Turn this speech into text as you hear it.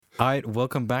All right,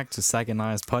 welcome back to Sack and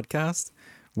I's podcast.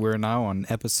 We're now on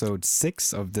episode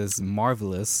 6 of this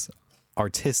marvelous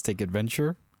artistic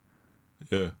adventure.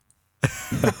 Yeah.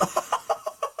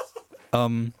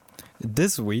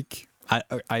 This week,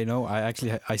 I know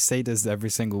I say this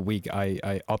every single week.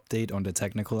 I update on the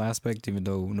technical aspect, even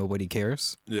though nobody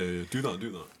cares. Yeah. Do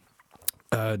that.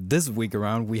 This week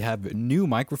around, we have new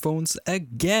microphones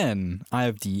again. I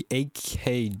have the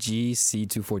AKG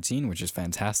C214, which is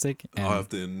fantastic. And I have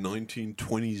the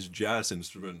 1920s jazz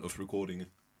instrument of recording.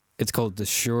 it's called the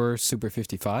Shure Super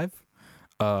 55.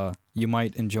 You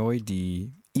might enjoy the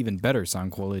even better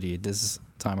sound quality this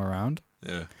time around.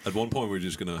 Yeah. At one point, we're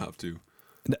just gonna have to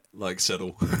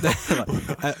settle.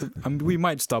 We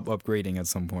might stop upgrading at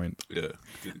some point. Yeah,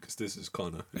 because this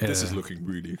is looking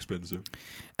really expensive.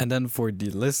 And then for the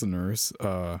listeners,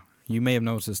 you may have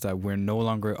noticed that we're no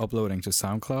longer uploading to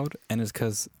SoundCloud, and it's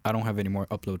because I don't have any more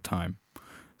upload time.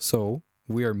 So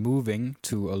we are moving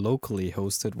to a locally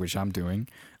hosted, which I'm doing,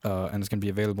 and it's going to be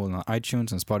available on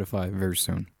iTunes and Spotify very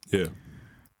soon. Yeah.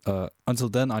 Until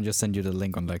then, I'll just send you the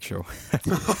link on Lecture.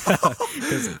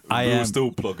 We'll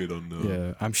still plug it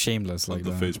on I'm shameless on like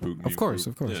the that. Facebook. Of course.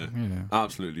 Yeah.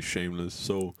 Absolutely shameless.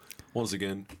 So once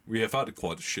again, we have had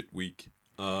quite a shit week.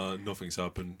 Nothing's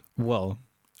happened. Well,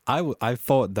 I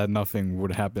thought that nothing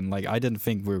would happen. Like, I didn't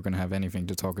think we were going to have anything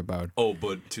to talk about. Oh,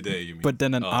 but today you mean? But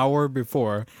then an hour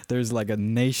before, there's like a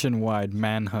nationwide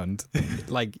manhunt,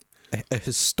 like a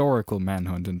historical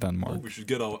manhunt in Denmark. Oh, we should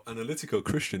get our analytical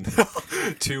Christian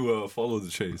to follow the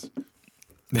chase.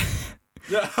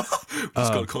 Yeah, we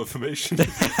just got confirmation.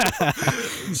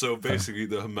 So basically,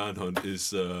 the manhunt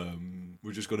is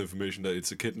we just got information that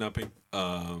it's a kidnapping.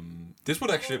 This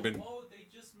would actually have been. Oh, they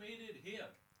just made it here.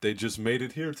 They just made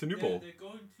it here to Yeah, Nyborg. they're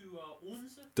going to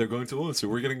Odense. They're going to Odense.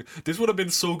 We're getting. This would have been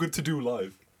so good to do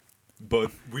live,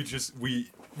 but we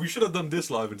should have done this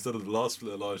live instead of the last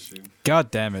live stream.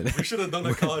 God damn it. We should have done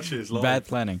a car chase live. Bad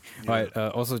planning. Yeah. All right.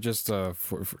 Also, just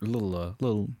for a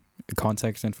little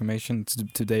context information.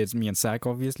 Today it's me and Zach,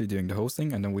 obviously, doing the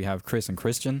hosting, and then we have Chris and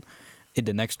Christian in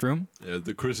the next room. Yeah,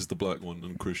 the Chris is the black one,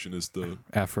 and Christian is the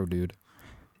Afro dude.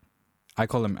 I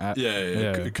call him.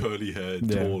 Curly haired,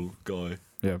 Yeah. tall guy.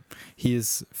 Yeah. He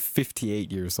is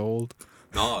 58 years old.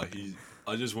 Nah,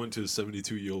 I just went to a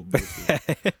 72-year-old birthday.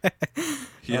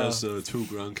 He has 2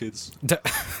 grandkids,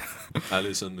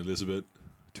 Alice and Elizabeth,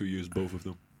 2 years both of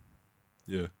them.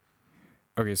 Yeah.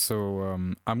 Okay, so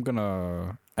I'm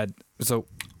gonna so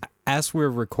as we're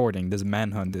recording, this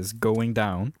manhunt is going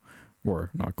down, or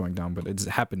not going down, but it's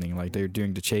happening. Like, they're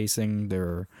doing the chasing.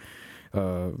 They're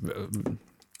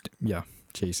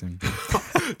chasing.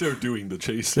 They're doing the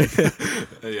chasing.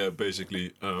 Yeah,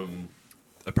 basically.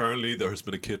 Apparently, there has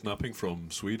been a kidnapping from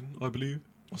Sweden, I believe,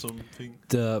 or something.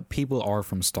 The people are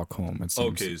from Stockholm. It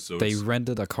seems. Okay, so they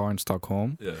rented a car in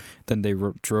Stockholm. Yeah, Then they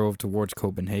drove towards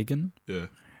Copenhagen. yeah.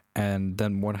 And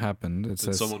then what happened? It And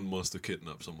says, someone must have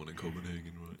kidnapped someone in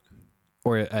Copenhagen, right?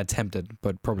 or attempted,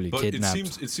 but probably But kidnapped.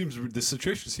 it seems the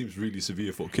situation seems really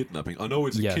severe for kidnapping. I know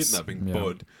it's a Yes, kidnapping, yeah.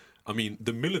 but I mean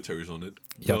the military's on it,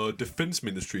 Yep. the defense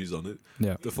ministry's on it,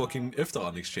 Yeah. the fucking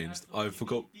efterretningstjeneste. I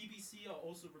forgot. BBC are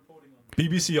also reporting on it.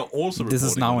 BBC are also. This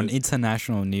is reporting now on an it.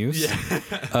 international news.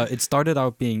 Yeah. It started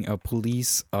out being a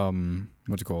police,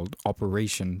 what's it called,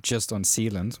 operation just on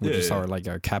Sealand, which is our like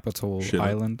our capital Shit.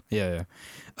 island. Yeah.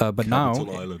 But Capital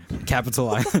now, Island. capital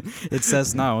island, it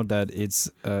says now that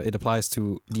it applies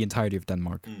to the entirety of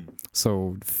Denmark.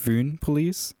 So Fyn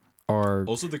police are.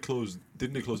 Also,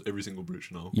 Didn't they close every single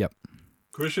bridge now? Yep.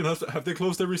 Christian, have they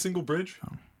closed every single bridge? No,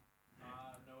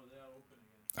 they're open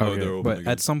again. Oh, they're open but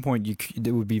again. at some point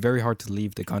it would be very hard to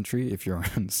leave the country if you're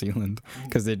on Sealand,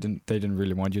 because they didn't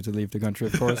really want you to leave the country,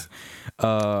 of course.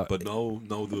 But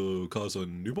now the cars are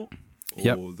in Nyborg? Or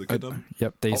Yep. the kidnapping?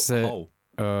 Yep, they said. How?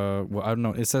 Well, I don't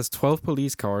know. It says 12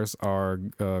 police cars are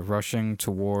rushing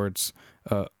towards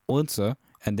Odense,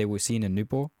 and they were seen in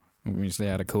Nyborg, which they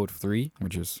had a code 3,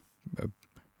 which is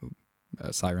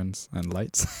sirens and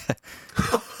lights.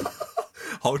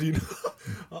 How do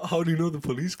you know the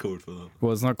police code for that?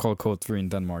 Well, it's not called code 3 in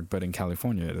Denmark, but in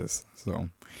California it is. So,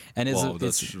 and it's Wow,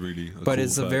 that's it's really. but cool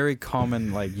it's a fact. very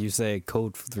common, like, you say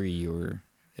code 3 or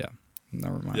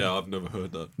never mind. Yeah, I've never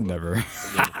heard that. Never. No.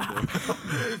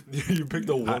 You picked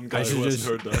the one guy should who hasn't just-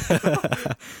 heard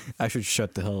that. I should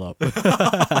shut the hell up.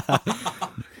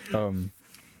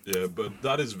 Yeah, but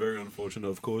that is very unfortunate,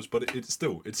 of course. But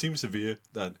it seems severe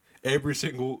that every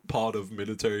single part of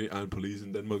military and police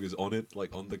in Denmark is on it,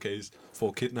 like on the case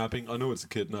for kidnapping. I know it's a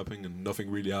kidnapping and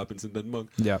nothing really happens in Denmark.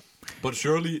 Yeah. But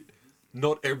surely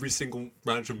not every single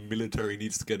branch of military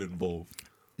needs to get involved.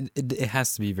 it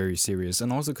has to be very serious,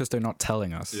 and also because they're not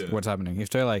telling us Yeah. what's happening. If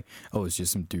they're like, oh, it's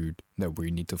just some dude that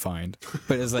we need to find,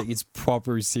 but it's like it's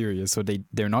proper serious, so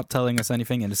they're not telling us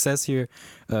anything. And it says here,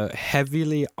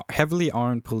 heavily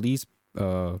armed police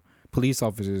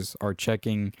officers are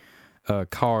checking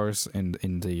cars in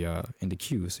the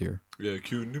queues here. Yeah,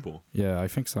 Q Nibble. Yeah, I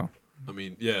think so. I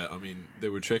mean, they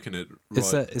were checking it.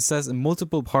 It says in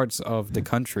multiple parts of the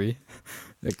country.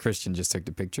 Christian just took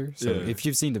the picture, so Yeah. if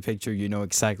you've seen the picture, you know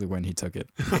exactly when he took it.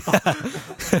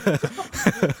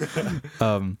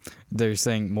 They're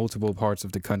saying multiple parts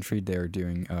of the country they're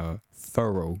doing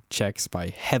thorough checks by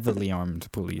heavily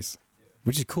armed police,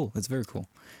 which is cool. It's very cool.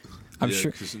 I'm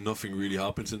sure. Because nothing really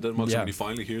happens in Denmark. So Yeah. when you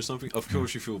finally hear something, of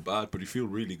course you feel bad, but you feel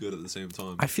really good at the same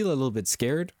time. I feel a little bit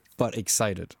scared, but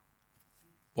excited.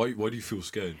 Why do you feel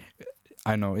scared?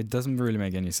 I know it doesn't really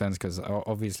make any sense because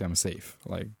obviously I'm safe.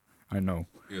 Like I know,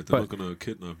 Yeah, they're But- not gonna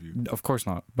kidnap you. of course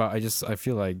not. But I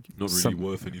feel like Not really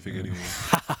worth anything anymore.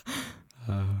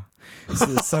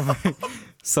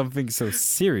 something so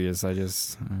serious. I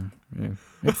just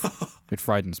it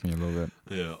frightens me a little bit.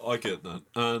 Yeah, I get that.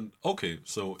 And okay,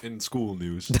 so in school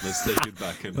news, let's take it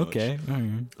back in. Okay,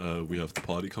 We have the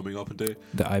party coming up in day.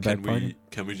 the iBag party.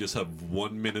 Can we just have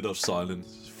 1 minute of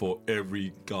silence for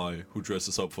every guy who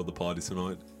dresses up for the party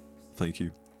tonight? Thank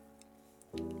you.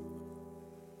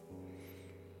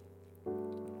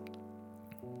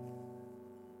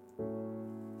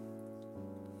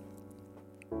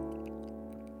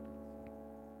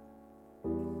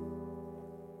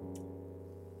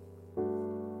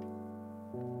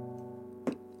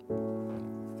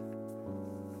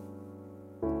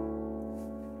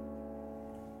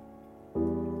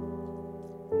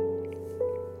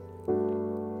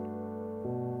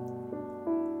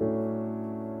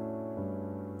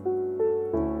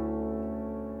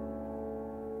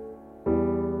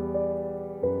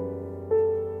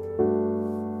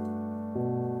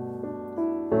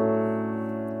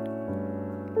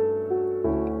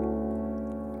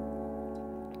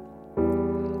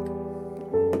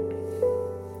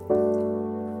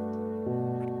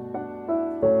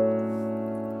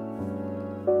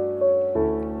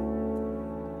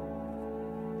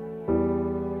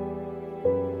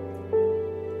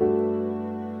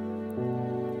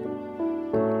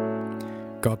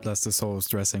 God bless the souls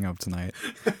dressing up tonight.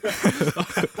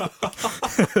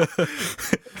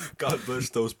 God bless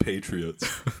those patriots.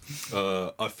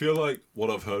 I feel like what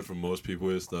I've heard from most people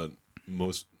is that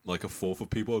like a fourth of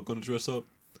people are gonna dress up,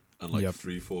 and like Yep.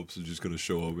 3/4 are just gonna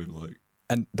show up in like.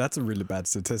 And that's a really bad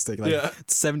statistic. Like Yeah.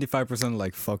 75%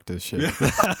 like fuck this shit.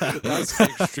 That's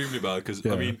extremely bad because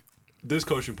Yeah. I mean, this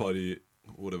costume party,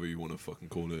 whatever you want to fucking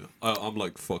call it, I'm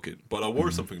like fuck it. But I wore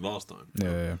something last time,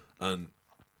 Yeah. and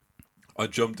I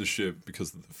jumped the ship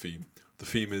because of the theme. The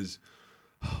theme is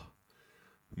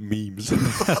memes,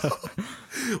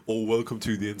 or welcome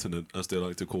to the internet, as they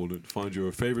like to call it. Find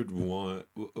your favorite vine,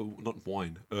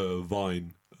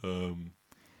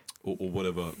 or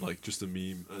whatever, like just a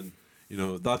meme, and you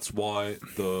know that's why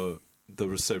the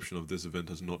reception of this event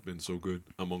has not been so good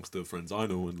amongst the friends I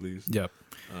know, at least. Yep.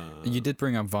 Uh, You did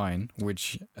bring up Vine,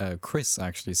 which Chris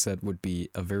actually said would be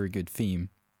a very good theme,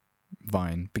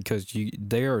 Vine, because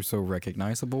they are so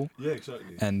recognizable, Yeah,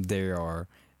 exactly. and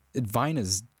Vine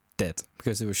is dead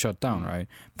because it was shut down, right?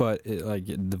 But like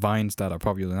the Vines that are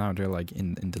popular now, they're like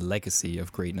in the legacy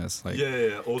of greatness, like.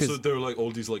 yeah. Also, 'cause- there are like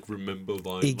all these like remember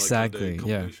Vine. Exactly, Like,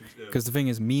 yeah. compilations, Because the thing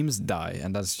is, memes die,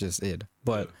 and that's just it.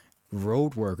 But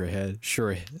Road Worker Head,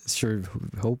 sure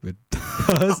hope it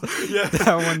does. yeah.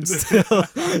 that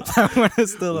one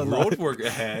is still alive. Road work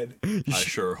ahead. I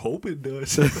sure hope it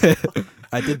does.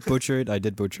 I did butcher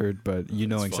it, but you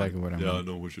know It's exactly fine. what I mean. Yeah, I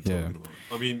know what you're Yeah. talking about.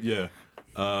 I mean, yeah.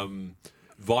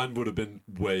 Vine would have been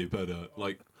way better.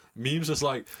 Like memes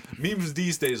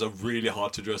these days are really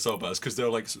hard to dress up as because they're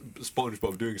like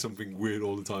SpongeBob doing something weird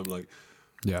all the time. Like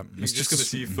Yeah, you're just gonna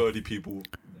see 30 people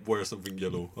wear something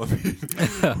yellow. I mean,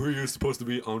 who are you supposed to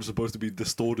be? I'm supposed to be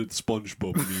distorted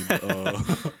SpongeBob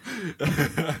meme.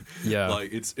 Yeah.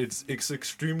 Like it's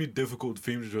extremely difficult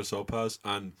theme to dress up as,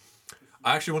 and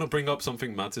I actually want to bring up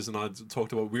something Mattis and I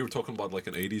talked about. We were talking about like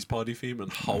an 80s party theme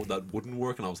and how that wouldn't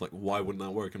work, and I was like, why wouldn't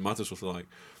that work? And Mattis was like,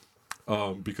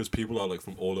 because people are like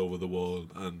from all over the world,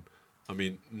 and I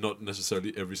mean, not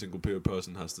necessarily every single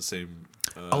person has the same.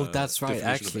 Oh, that's right,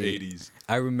 definition actually. of 80s.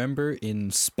 I remember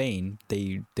in Spain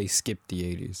they skipped the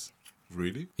 80s.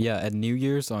 Really? Yeah, at New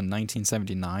Year's on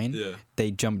 1979, Yeah.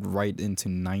 they jumped right into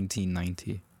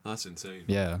 1990. That's insane.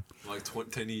 Yeah. Like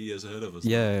 20 years ahead of us.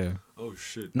 Yeah. Oh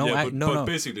shit. No, yeah, no, but no.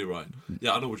 basically right.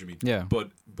 Yeah, I know what you mean. Yeah.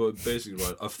 But basically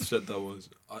right. I've said that once.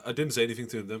 I didn't say anything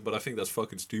to them, but I think that's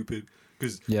fucking stupid.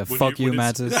 Because Yeah, fuck you,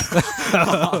 Mattis.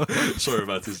 Sorry,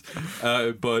 Mattis.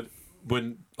 But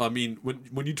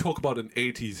when you talk about an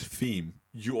 80s theme,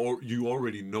 you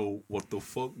already know what the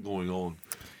fuck going on.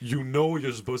 You know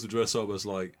you're supposed to dress up as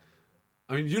like,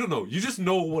 I mean, you don't know. You just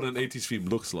know what an 80s theme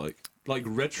looks like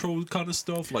retro kind of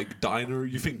stuff, like Diner.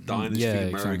 You think Dynasty, Yeah,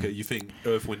 America. exactly. You think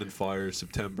Earth, Wind and Fire,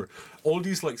 September. All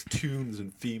these like tunes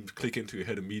and themes click into your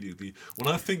head immediately.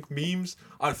 When I think memes,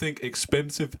 I think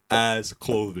expensive ass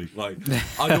clothing. Like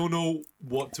I don't know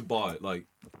what to buy. Like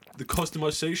the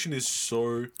customization is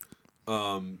so,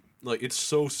 like it's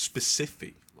so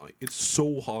specific. Like it's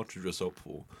so hard to dress up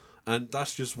for, and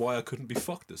that's just why I couldn't be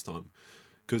fucked this time.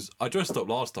 Because I dressed up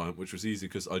last time, which was easy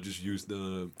because I just used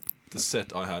the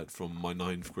set I had from my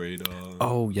 9th grade.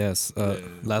 Oh yes. Yeah.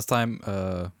 Last time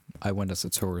I went as a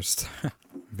tourist.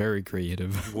 Very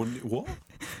creative. What?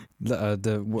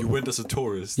 The You went as a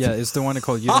tourist? yeah, it's the one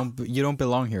called you don't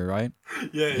belong here, right?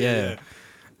 Yeah.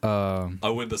 Yeah. I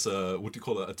went as a, what do you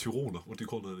call it? A Tiroler. What do you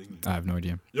call it in English? I have no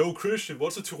idea. Yo, Christian,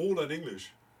 what's a Tiroler in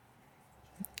English?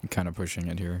 I'm kind of pushing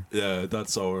it here. Yeah,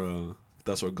 that's our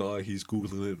guy. He's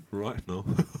Googling it right now.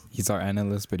 He's our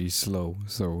analyst, but he's slow,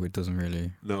 so it doesn't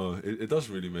really. No, it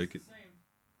doesn't really make it.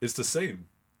 It's the same.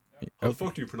 How the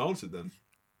fuck do you pronounce it then?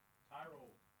 Tyrol.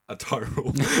 A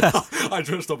Tyrol. I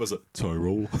dressed up as a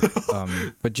Tyrol.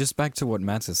 But just back to what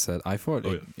Matt has said, I thought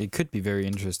Oh, it could be very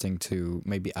interesting to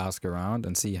maybe ask around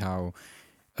and see how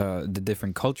the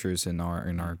different cultures in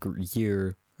our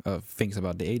year thinks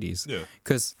about the 80s. Yeah.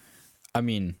 Because, I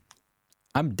mean,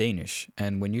 I'm Danish,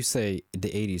 and when you say the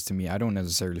 80s to me, I don't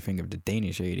necessarily think of the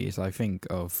Danish 80s. I think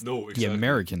of No, the exactly.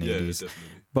 American Yeah, 80s.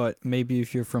 definitely. But maybe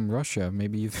if you're from Russia,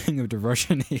 maybe you think of the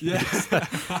Russian 80s. Yeah.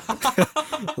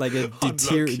 Like a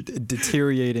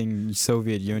deteriorating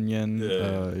Soviet Union.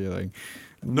 Yeah. You're like,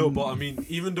 No, but I mean,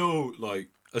 even though, like,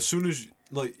 as soon as,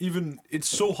 like, even, it's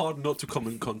so hard not to come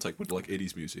in contact with, like,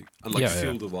 80s music and, like, Yeah,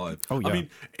 feel yeah. the vibe. Oh, yeah. I mean,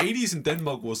 80s in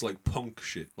Denmark was, like, punk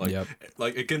shit. Like, Yep.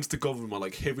 like against the government,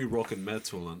 like, heavy rock and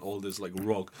metal and all this, like,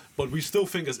 rock. But we still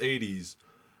think as 80s.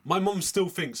 My mom still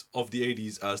thinks of the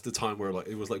 80s as the time where, like,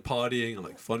 it was, like, partying and,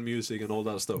 like, fun music and all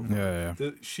that stuff. yeah.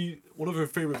 One of her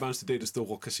favorite bands to date is still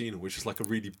Rock Casino, which is, like, a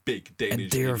really big Danish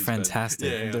And they're 80s band.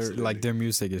 fantastic. Yeah, They're, absolutely. like, their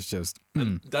music is just...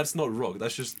 That's not rock.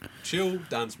 That's just chill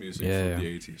dance music Yeah, from yeah.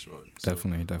 the 80s, right? So,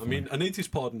 Definitely. I mean, an 80s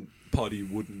party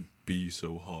wouldn't be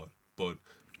so hard, but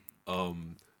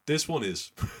this one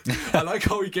is. I like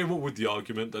how he came up with the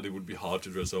argument that it would be hard to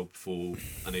dress up for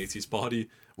an 80s party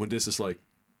when this is like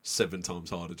 7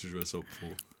 times harder to dress up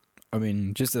for. I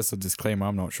mean, just as a disclaimer,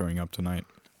 I'm not showing up tonight.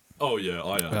 Oh yeah,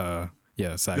 I am.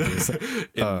 Yeah, exactly. So,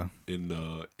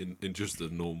 in just the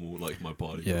normal like my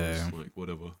party Yeah, clothes, yeah. like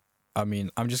whatever. I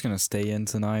mean, I'm just gonna stay in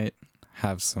tonight,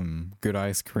 have some good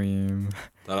ice cream.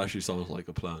 That actually sounds like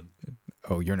a plan.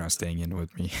 Oh, you're not staying in with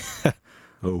me.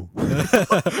 Oh.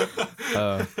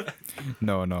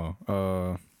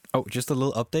 No. Oh, just a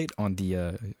little update on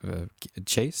the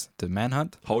chase, the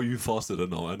manhunt. How are you faster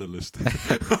than our analyst?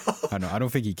 I know. I don't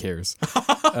think he cares.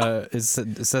 It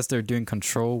says they're doing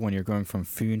control when you're going from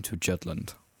Fyn to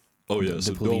Jutland. Oh yeah, The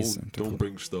so police- don't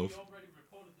bring stuff. We already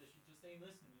reported this, you just ain't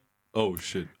listening. Oh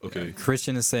shit. Okay,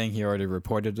 Christian is saying he already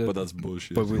reported it, but that's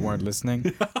bullshit. but we weren't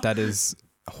listening. That is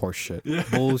horseshit.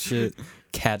 Bullshit,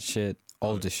 cat shit,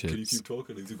 all the Can you shit. keep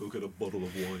talking? I need to go get a bottle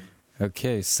of wine.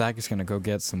 Okay, Zach is gonna go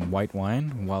get some white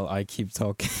wine while I keep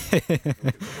talking.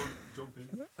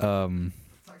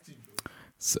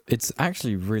 So it's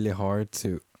actually really hard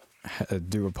to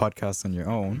do a podcast on your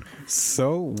own.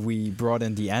 So we brought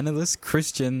in the analyst,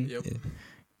 Christian. Yep.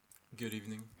 Good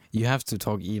evening. You have to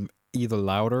talk either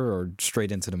louder or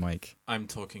straight into the mic. I'm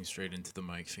talking straight into the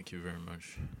mic. Thank you very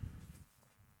much.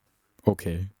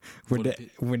 Okay. When What the,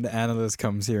 a when the analyst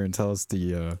comes here and tells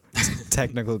the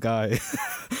technical guy,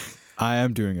 I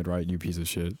am doing it right, you piece of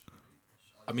shit.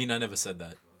 I mean, I never said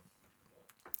that.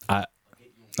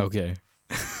 Okay.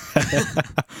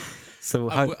 So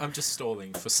how? I'm just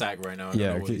stalling for Sag right now. I don't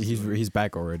Yeah, know what he's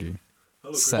back already.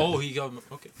 Hello, Sa- Oh, he got...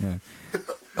 Okay. Yeah.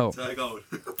 Oh, Tag out.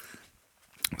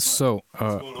 so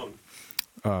What's going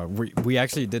on? we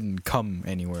actually didn't come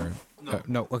anywhere.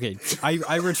 No, okay.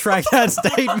 I retract that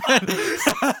statement.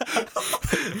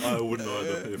 I wouldn't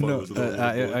either if I No, was a little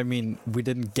boy. I mean we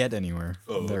didn't get anywhere.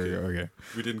 Oh, There we okay. go. Okay.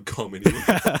 We didn't come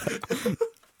anywhere.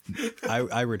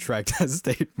 I retract that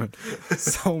statement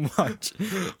so much.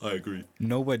 I agree.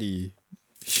 Nobody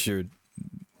should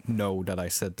know that I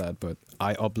said that, but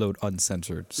I upload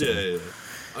uncensored. So. Yeah.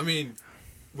 I mean,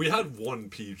 We had one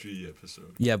PG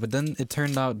episode. Yeah, but then it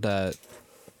turned out that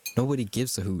nobody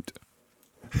gives a hoot.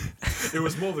 It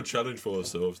was more of a challenge for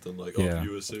ourselves than like our Yeah.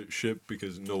 viewership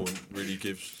because no one really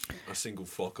gives a single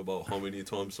fuck about how many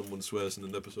times someone swears in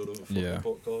an episode of a fucking Yeah.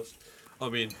 podcast. I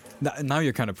mean, Now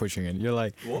you're kind of pushing it. You're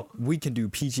like, what? we can do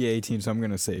PG-18, so I'm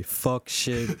gonna say fuck,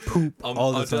 shit, poop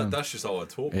all the time. That's just how I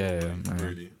talk. Yeah.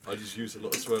 Really. I just use a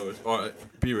lot of swear words. Alright,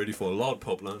 be ready for a loud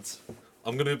pop, lads.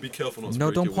 I'm gonna be careful not to No,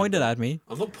 break don't your point it window. at me.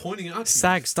 I'm not pointing it at you.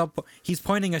 Sag, stop. He's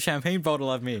pointing a champagne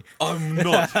bottle at me. I'm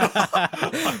not.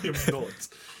 I am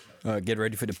not. Get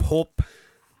ready for the pop.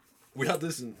 We had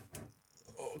this in.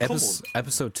 Oh, come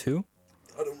Episode 2? on.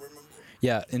 I don't remember.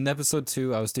 Yeah, in episode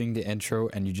 2, I was doing the intro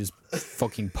and you just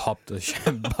fucking popped a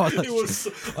champagne bottle. It was.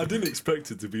 I didn't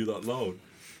expect it to be that loud.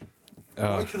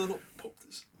 Why can I not pop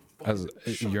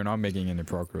this? You're not making any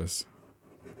progress.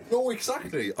 No,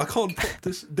 exactly. I can't pop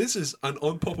this. This is an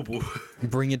unpoppable.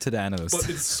 Bring it to the analyst. But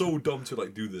it's so dumb to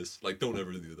like do this. Like, don't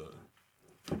ever do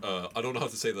that. I don't know how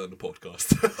to say that in the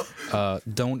podcast.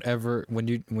 Don't ever when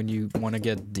you want to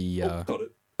get the. Got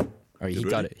it. Oh, he Get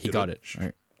got ready? it. He Get got ready? it. All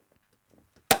right.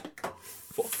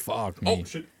 Fuck. Fuck me. Oh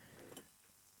shit.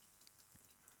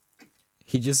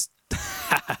 He just.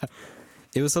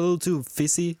 It was a little too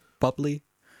fizzy, bubbly,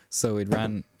 so it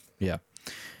ran. Yeah.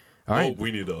 All right. Oh,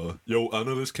 we need yo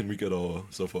analyst. Can we get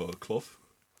ourselves a cloth?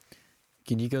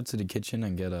 Can you go to the kitchen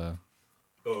and get a?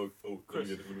 Oh, let me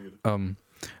get it. All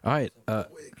right.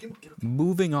 Get it.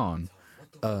 Moving on.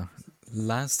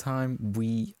 Last time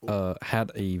we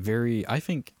had a very, I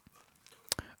think,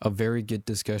 a very good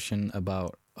discussion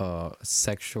about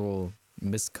sexual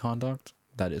misconduct,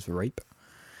 that is rape.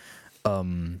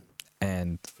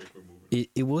 And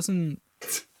it wasn't.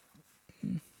 It's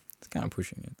kind of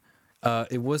pushing it.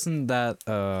 It wasn't that.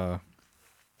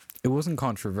 It wasn't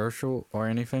controversial or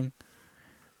anything,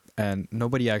 and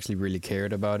nobody actually really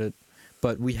cared about it.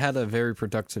 But we had a very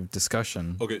productive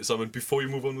discussion. Okay, Simon. Before you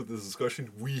move on with this discussion,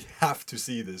 we have to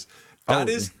see this. Oh, That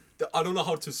is. I don't know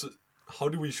how to. How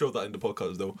do we show that in the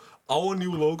podcast though? Our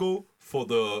new logo for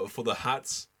the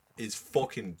hats is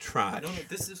fucking trash. No,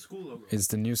 this is school logo. It's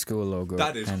the new school logo.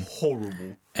 That is and,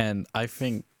 horrible. and I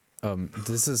think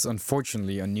this is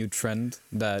unfortunately a new trend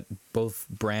that both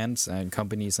brands and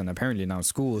companies and apparently now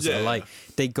schools Yeah. are like.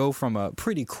 They go from a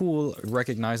pretty cool,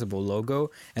 recognizable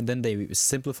logo, and then they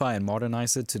simplify and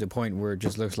modernize it to the point where it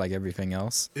just looks like everything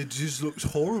else. It just looks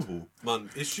horrible,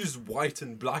 man. It's just white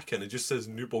and black, and it just says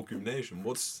Nyborg Gymnasium.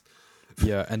 What's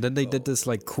Yeah, and then they did this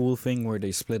like cool thing where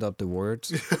they split up the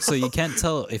words, so you can't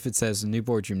tell if it says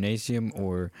Nyborg Gymnasium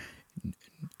or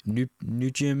New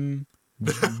Gym.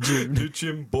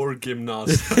 Nyborg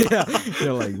Gymnasium? Yeah,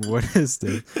 you're like, what is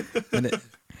this? And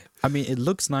it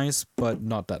looks nice, but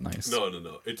not that nice. No.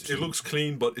 It looks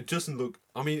clean, but it doesn't look.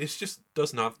 I mean, it just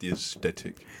doesn't have the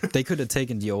aesthetic. They could have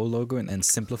taken the old logo and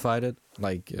simplified it,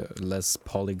 like less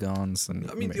polygons and.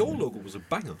 I mean, the old logo was a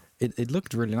banger. It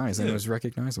looked really nice and it Yeah. was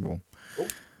recognizable.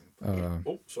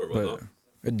 Sorry about But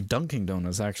that. Dunkin'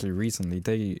 Donuts actually recently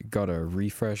they got a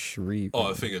refresh.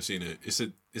 Oh, I think I've seen it. Is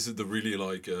it the really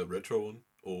like retro one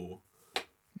or?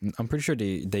 I'm pretty sure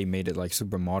they made it like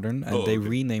super modern and Oh, they okay.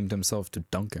 renamed themselves to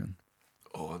Dunkin'.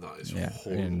 Oh, that is Yeah,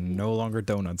 horrible. and no longer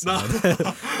donuts. Nah.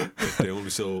 They only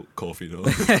sell coffee now.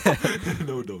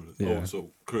 No donuts. Yeah. Oh,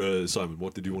 so Simon,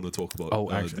 what did you want to talk about? Oh,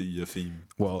 actually- the theme.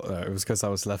 Well, it was because I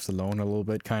was left alone a little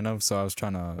bit, kind of. So I was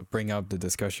trying to bring up the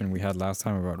discussion we had last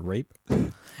time about rape.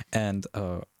 And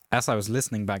as I was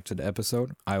listening back to the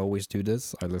episode, I always do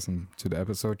this. I listen to the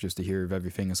episode just to hear if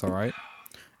everything is all right.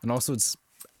 And also,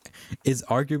 it's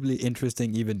arguably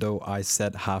interesting, even though I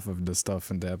said half of the stuff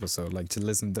in the episode, like to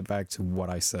listen back to what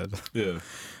I said. Yeah.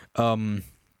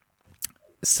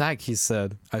 Zach, he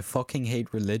said, I fucking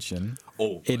hate religion.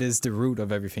 Oh. It is the root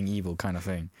of everything evil, kind of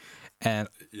thing. And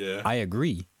Yeah. I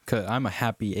agree, because I'm a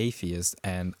happy atheist,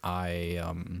 and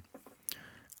I'm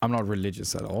not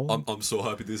religious at all. I'm so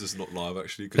happy this is not live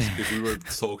actually, because if we were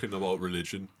talking about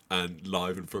religion and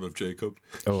live in front of Jacob,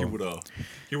 he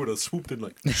would have swooped in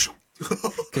like.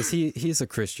 Because he's a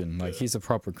Christian, like he's a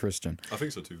proper Christian. I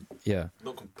think so too. Yeah,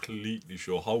 Not completely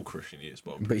sure how Christian he is,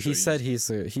 but I'm but pretty he sure said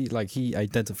he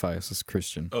identifies as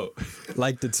Christian, Oh,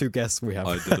 like the two guests we have.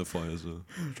 I identify as a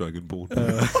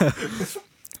dragonborn.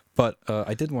 But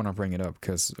I did want to bring it up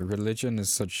because religion is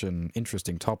such an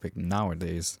interesting topic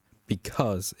nowadays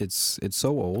because it's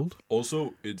so old.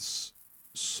 Also, it's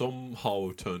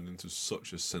somehow turned into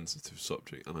such a sensitive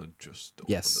subject, and I just don't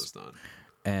Yes. understand.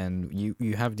 And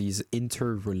you have these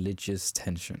inter-religious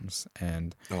tensions,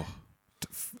 and Oh,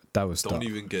 that was don't tough.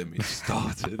 even get me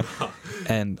started.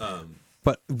 And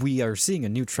But we are seeing a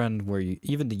new trend where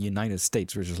even the United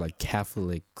States, which is like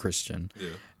Catholic Christian,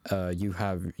 Yeah. you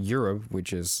have Europe,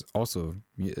 which is also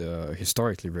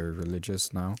historically very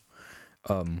religious now.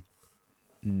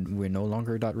 We're no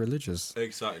longer that religious.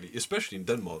 Exactly, especially in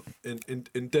Denmark.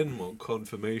 In Denmark,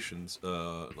 confirmations,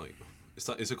 like,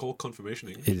 is it called confirmation?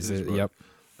 Is it? Right?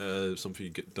 Yep. Something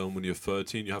you get done when you're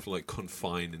 13. You have to like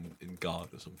confine in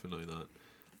God or something like that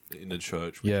in a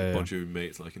church with a bunch of your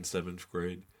mates, like in 7th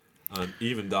grade. And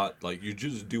even that, like, you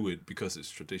just do it because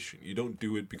it's tradition. You don't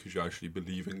do it because you actually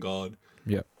believe in God.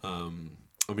 Yep.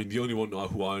 I mean, the only one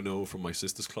who I know from my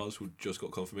sister's class who just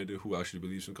got confirmed who actually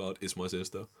believes in God is my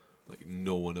sister. Like,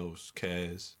 no one else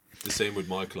cares. The same with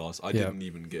my class. I didn't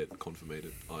even get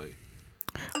confirmed.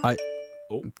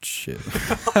 Oh shit.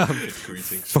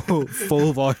 Greetings.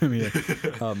 full volume here.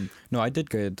 No, I did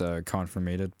get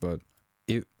confirmed, but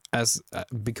it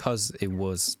because it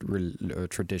was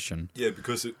tradition. Yeah,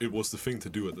 because it was the thing to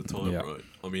do at the time, right?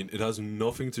 I mean, it has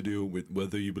nothing to do with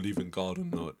whether you believe in God or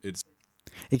not. It's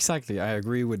exactly. I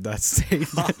agree with that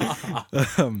statement.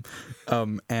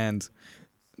 And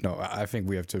no, I think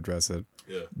we have to address it.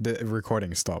 Yeah. The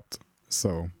recording stopped,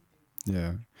 so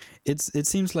yeah. It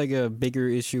seems like a bigger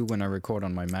issue when I record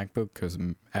on my MacBook because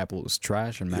Apple is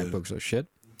trash and MacBooks are shit.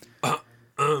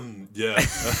 Yeah.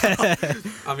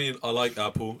 I mean, I like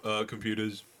Apple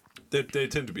computers. They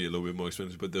tend to be a little bit more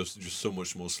expensive, but they're just so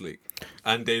much more sleek,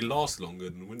 and they last longer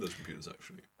than Windows computers.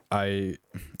 Actually,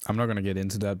 I'm not gonna get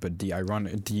into that, but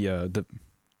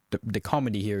the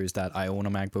comedy here is that I own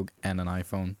a MacBook and an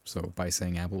iPhone, so by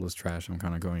saying Apple is trash, I'm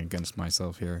kind of going against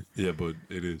myself here. Yeah, but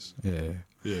it is. Yeah.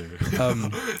 Yeah.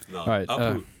 No, all right.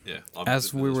 Apple,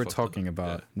 as we were talking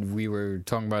about, we were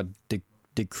talking about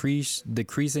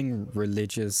decreasing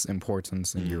religious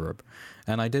importance in Europe,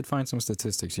 and I did find some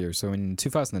statistics here. So in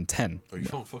 2010, you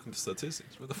found fucking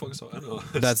statistics? What the fuck is that? I know.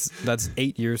 That's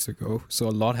 8 years ago. So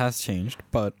a lot has changed,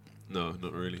 but no,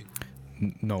 not really.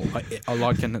 No, a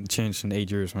lot can change in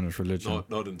 8 years when it's religion.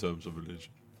 Not in terms of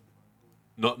religion.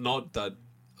 Not that.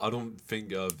 I don't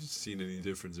think I've seen any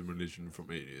difference in religion from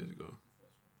 8 years ago.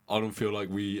 I don't feel like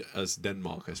we, as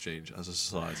Denmark, has changed as a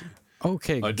society.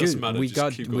 Okay, it doesn't good. matter.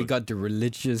 We got the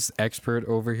religious expert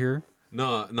over here.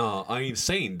 No, I ain't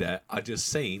saying that. I just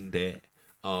saying that.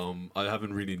 I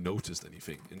haven't really noticed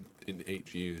anything in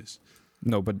 8 years.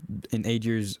 No, but in 8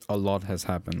 years, a lot has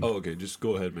happened. Oh, okay. Just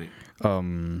go ahead, mate. Oh.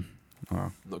 I'm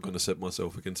not gonna set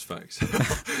myself against facts.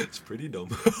 It's pretty dumb.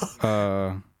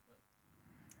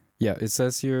 Yeah, it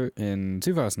says here in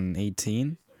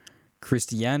 2018,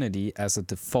 Christianity as a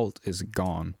default is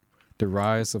gone. The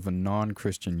rise of a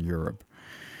non-Christian Europe.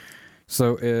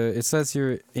 So it says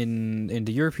here in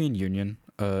the European Union,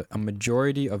 a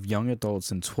majority of young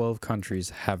adults in 12 countries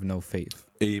have no faith.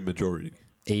 A majority.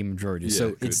 Yeah, so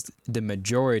good. it's the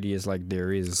majority is like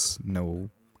there is no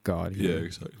God here. Yeah,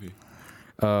 exactly.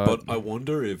 But I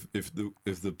wonder if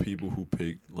the people who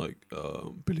pick like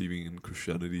believing in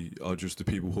Christianity are just the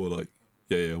people who are like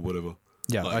whatever.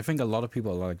 Yeah, like, I think a lot of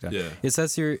people are like that. Yeah. It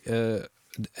says here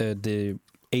the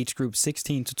age group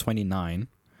 16 to 29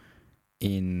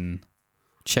 in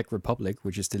Czech Republic,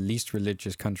 which is the least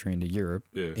religious country in the Europe,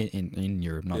 in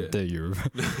Europe, not the Europe.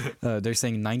 They're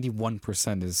saying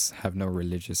 91% have no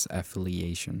religious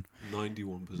affiliation.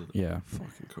 91%. Yeah.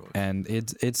 Fucking Christ. And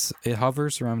it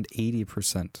hovers around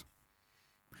 80%.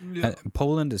 Yeah.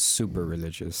 Poland is super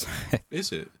religious.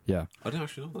 Is it? Yeah. I didn't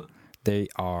actually know that. They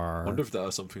I are wonder if that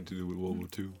has something to do with World War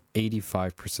II.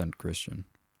 85% Christian.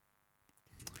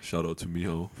 Shout out to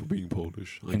Michał for being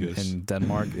Polish, I guess. In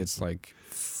Denmark, it's like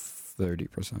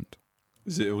 30%.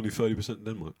 Is it only 30% in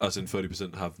Denmark? As in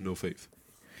 30% have no faith?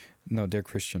 No, they're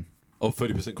Christian. Oh,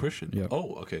 30% Christian? Yeah.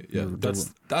 Oh, okay. Yeah, They're-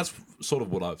 that's sort of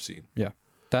what I've seen. Yeah.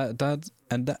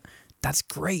 That's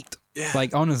great. Yeah.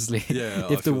 Like, honestly, Yeah,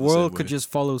 I if the feel the world same could way. just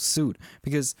follow suit,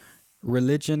 because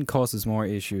religion causes more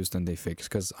issues than they fix.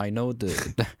 Because I know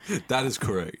That is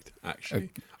correct,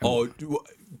 actually.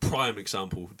 Prime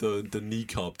example, the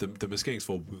niqab, the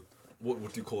maskeringsforbud.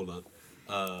 What do you call that?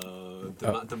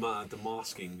 The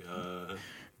masking.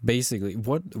 basically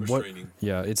what Restraining.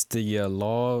 yeah, it's the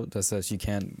law that says you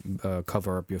can't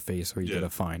cover up your face or you get Yeah. a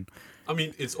fine. I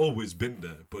mean, it's always been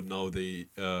there, but now they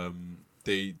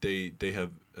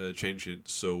have changed it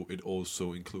so it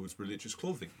also includes religious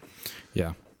clothing,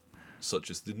 Yeah. such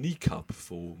as the niqab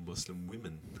for Muslim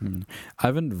women. I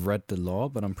haven't read the law,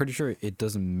 but I'm pretty sure it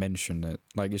doesn't mention it.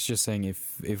 Like, it's just saying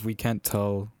if we can't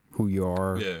tell who you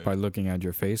are Yeah. by looking at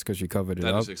your face because you covered it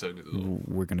That up, is exactly the law.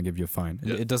 we're gonna give you a fine.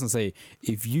 Yeah. It doesn't say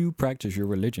if you practice your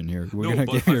religion here, we're No, gonna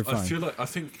but give you a fine. I feel like I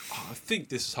think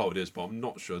this is how it is, but I'm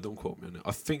not sure. Don't quote me on it.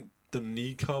 I think the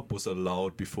niqab was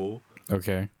allowed before,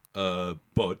 Okay.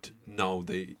 but now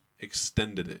they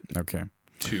extended it Okay.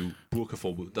 to burqa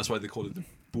forbud. That's why they call it the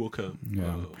burqa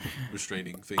Yeah.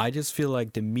 restraining thing. I just feel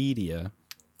like the media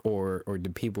or the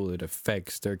people it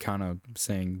affects, they're kind of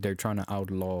saying they're trying to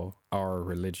outlaw our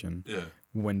religion yeah,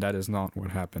 when that is not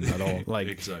what happened at all. Like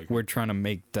exactly. we're trying to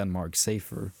make Denmark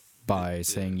safer by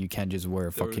saying you can't just wear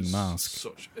a There fucking is mask.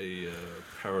 Such a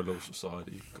parallel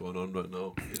society going on right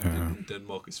now in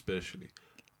Denmark, especially.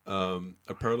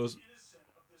 A parallel.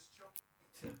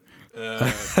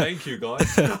 Thank you, guys.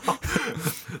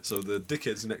 So the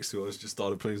dickheads next to us just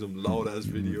started playing some loud ass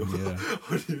video Yeah.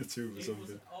 on YouTube or It was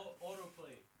something.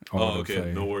 autoplay. Oh, okay,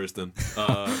 Autoplay. no worries then.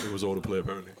 It was autoplay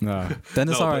apparently. Nah, then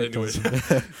it's No, but alright. anyways,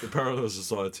 the parallel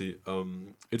society,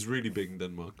 it's really big in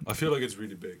Denmark. I feel like it's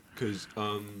really big because,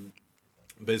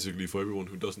 basically, for everyone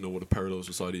who doesn't know what a parallel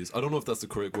society is, I don't know if that's the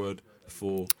correct word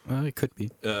for, It could be.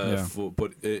 Yeah.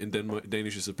 but in Denmark,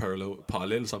 Danish is a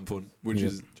parallelsamfund, which Yeah.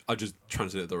 is, I just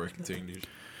translate it directly to English.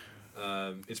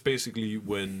 It's basically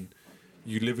when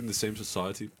you live in the same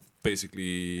society.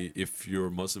 Basically, if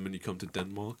you're Muslim and you come to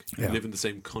Denmark, you Yeah. live in the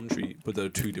same country, but there are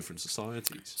two different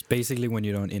societies. It's basically when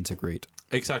you don't integrate.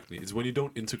 Exactly. It's when you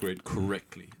don't integrate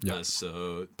correctly, Yeah. as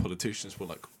politicians will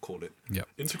like call it. Yeah.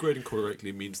 Integrating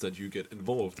correctly means that you get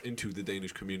involved into the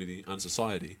Danish community and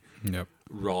society Yep.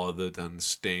 rather than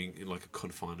staying in like a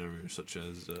confined area such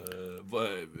as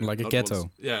Like a not ghetto.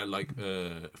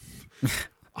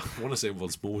 I want to say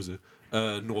Vollsmose.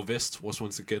 Nordvest was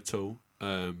once a ghetto.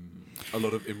 A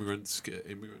lot of immigrants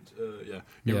came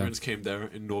there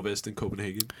in Nordvest in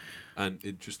Copenhagen, and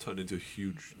it just turned into a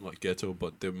huge like ghetto.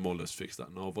 But they more or less fixed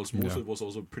that now. Vollsmose Yeah. was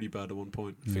also pretty bad at one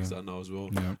point. Fixed Yeah. that now as well.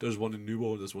 Yeah. There's one in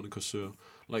Nyborg. There's one in Korsør.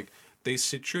 Like they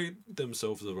situate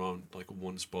themselves around like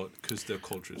one spot because their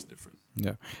culture is different.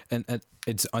 Yeah, and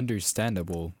it's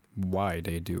understandable why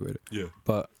they do it. Yeah.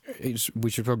 But we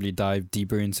should probably dive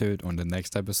deeper into it on the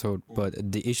next episode.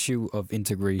 But the issue of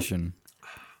integration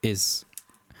is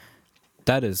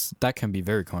that can be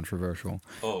very controversial.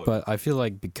 Oh, But I feel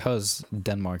like because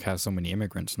Denmark has so many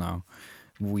immigrants now,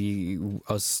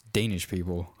 us Danish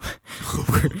people,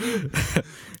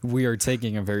 we are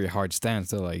taking a very hard stance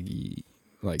to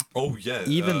like oh yeah.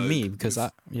 even me because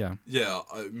I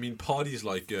mean parties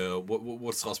like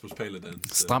what's Rasmus Paludan?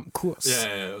 stram kurs.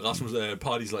 Yeah, Rasmus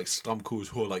parties like Stram Kurs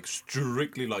who are like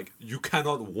strictly like you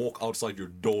cannot walk outside your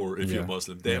door if you're Yeah.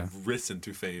 Muslim. They Yeah. have risen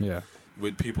to fame. Yeah.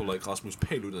 With people like Rasmus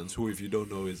Paludan, who, if you don't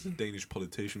know, is a Danish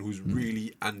politician who's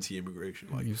really anti-immigration.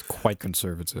 Like He's quite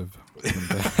conservative.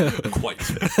 quite.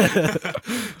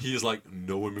 He is like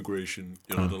no immigration.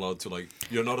 You're not allowed to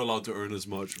You're not allowed to earn as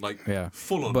much. Like Yeah.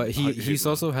 full on. But he's Hitler.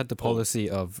 also had the Oh. policy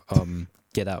of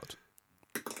get out.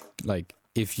 Like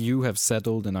if you have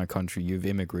settled in our country, you've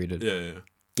immigrated, Yeah.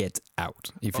 get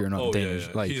out. If you're not Danish,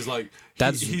 Yeah. like He's like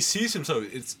that's- he sees himself.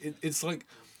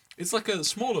 It's like a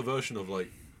smaller version of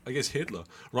like I guess Hitler,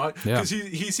 right? Yeah. Because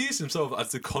he sees himself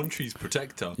as the country's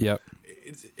protector. yeah,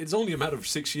 It's only a matter of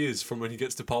 6 years from when he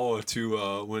gets to power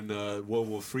to when World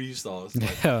War III starts.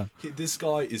 Like, yeah, this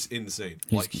guy is insane.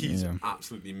 He's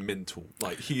absolutely mental.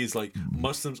 Like he is like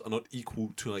Muslims are not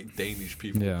equal to like Danish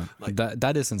people. yeah. Like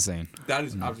That is insane. that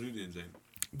is absolutely insane.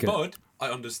 Good. But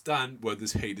I understand where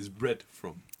this hate is bred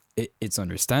from. It's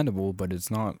understandable, but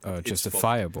it's not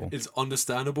justifiable. It's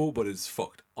understandable, but it's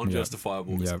fucked.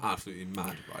 Unjustifiable. It's Yeah. absolutely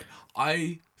mad, right?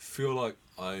 I feel like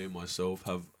I myself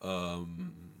have,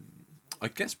 I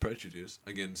guess, prejudice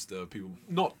against people.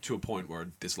 Not to a point where I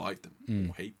dislike them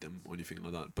or hate them or anything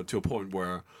like that, but to a point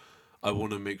where I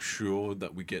want to make sure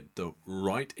that we get the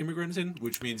right immigrants in,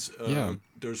 which means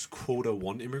there's quota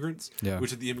 1 immigrants,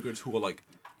 which are the immigrants who are like,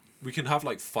 we can have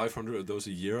like 500 of those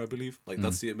a year, I believe. Like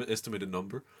that's the estimated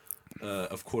number.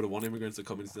 Of quota 1 immigrants that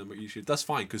come into Denmark each year. That's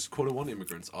fine because quota 1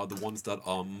 immigrants are the ones that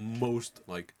are most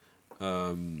like,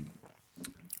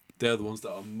 they're the ones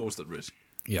that are most at risk.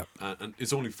 Yeah, And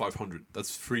it's only 500.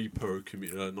 That's 3 per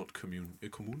commune, not commune,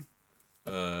 commune,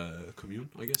 commune,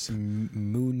 I guess.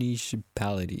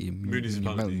 municipality.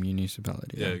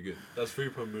 Municipality. Yeah, good. That's 3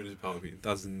 per municipality.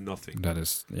 That's nothing. That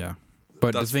is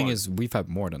But That's the thing fine. is, we've had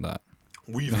more than that.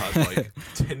 We've had like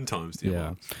 10 times the Yeah.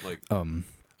 amount. Like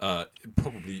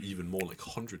probably even more, like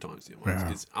 100 times the amount.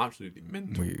 Yeah. It's absolutely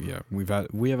mental. We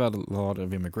have had a lot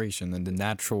of immigration, and the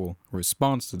natural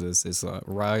response to this is a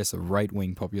rise of right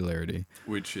wing popularity.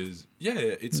 Which is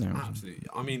it's absolutely.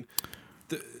 I mean,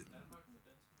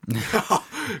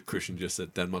 Christian just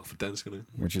said Denmark for danskerne,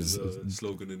 Which is a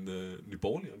slogan in Nye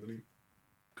Borgerlige, I believe.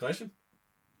 Christian,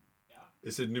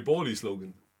 it's a Nye Borgerlige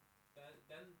slogan.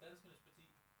 Danskernes parti.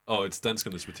 Oh, it's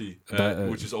danskernes parti,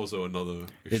 which is also another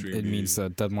It extremely... means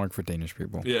Denmark for Danish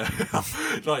people. Yeah,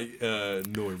 like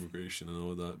no immigration and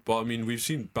all that. But I mean, we've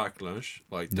seen backlash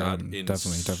like Yeah, that in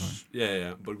definitely.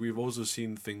 Yeah. But we've also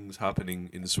seen things happening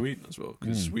in Sweden as well,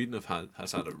 because Sweden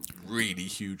has had a really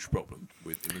huge problem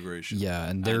with immigration. Yeah,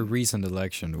 and their recent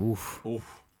election, oof. Oh,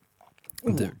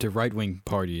 The right wing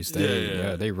parties,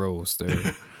 they rose.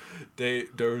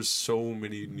 There's so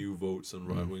many new votes on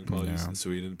right wing parties Yeah. in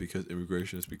Sweden because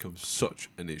immigration has become such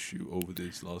an issue over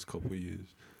these last couple of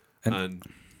years, And-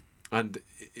 and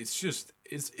it's just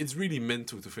it's really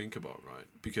mental to think about, right?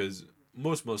 Because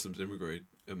most Muslims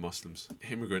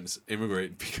immigrants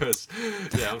immigrate because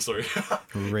I'm sorry,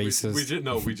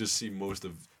 Racist. we just see most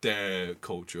of their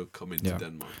culture come into Yeah.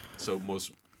 Denmark, so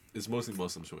it's mostly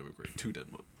Muslims who immigrate to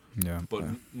Denmark. Yeah, But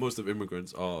most of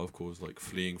immigrants are, of course, like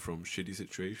fleeing from shitty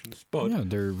situations. But yeah,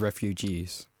 they're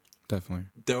refugees, definitely.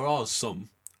 there are some,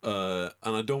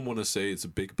 and I don't want to say it's a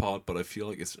big part, but I feel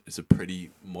like it's a pretty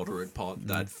moderate part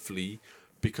that flee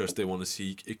because they want to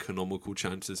seek economical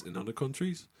chances in other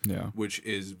countries, Yeah, which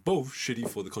is both shitty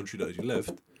for the country that you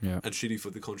left yeah, and shitty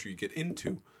for the country you get into,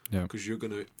 yeah. because you're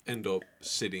gonna end up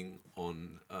sitting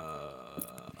on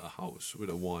a house with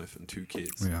a wife and 2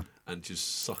 kids. Yeah. And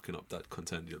just sucking up that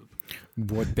content.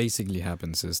 What basically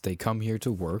happens is they come here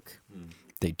to work.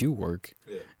 They do work.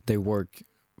 Yeah. They work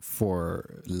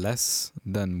for less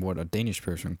than what a Danish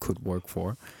person could work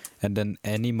for, and then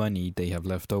any money they have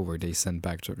left over, they send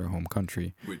back to their home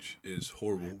country, Which is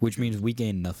horrible. which means we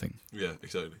gain nothing. Yeah,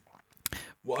 exactly.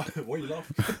 Why are you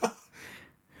laughing?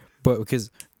 But because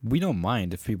we don't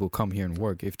mind if people come here and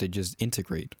work if they just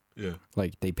integrate. Yeah.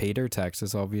 Like, they pay their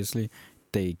taxes, obviously.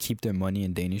 They keep their money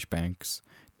in Danish banks.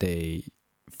 They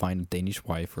find a Danish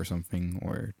wife or something,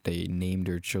 or they name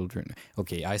their children.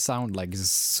 Okay, I sound like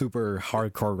super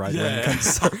hardcore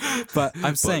right-wing but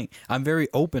I'm saying I'm very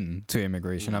open to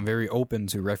immigration. I'm very open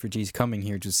to refugees coming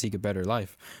here to seek a better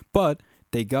life. But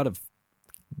they gotta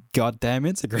goddamn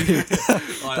integrate.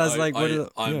 That's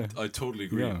I totally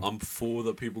agree. Yeah. I'm for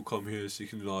that people come here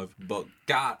seeking life, but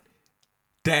god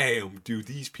damn, dude,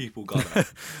 these people gotta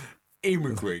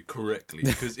immigrate correctly.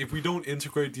 Because if we don't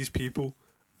integrate these people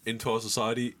into our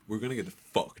society, we're gonna get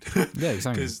fucked. Yeah,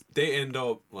 exactly. Because they end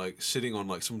up like sitting on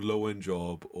like some low end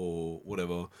job or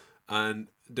whatever, and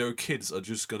their kids are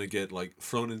just gonna get like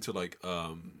thrown into like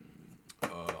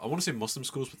I want to say Muslim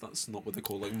schools, but that's not what they're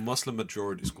called. Like Muslim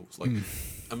majority schools. Like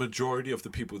a majority of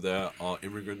the people there are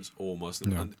immigrants or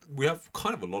Muslim, Yeah. and we have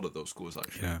kind of a lot of those schools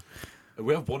actually. Yeah.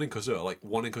 We have one in Korsør,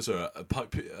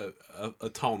 a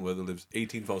town where there lives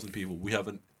 18,000 people. We have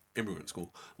an immigrant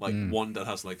school, like one that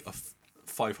has like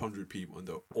 500 people, and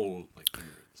they're all like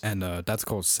immigrants. And that's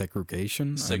called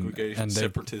segregation. Segregation, and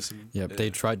separatism. Yeah, they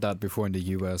tried that before in the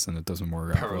U.S. and it doesn't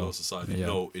work out Parallel well. society. Yeah.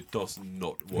 No, it does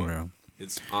not work. Yeah.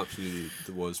 It's absolutely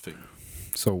the worst thing.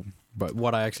 So, but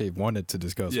what I actually wanted to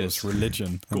discuss Yes. was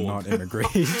religion Go and on. not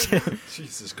immigration.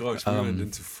 Jesus Christ, we went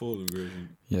into full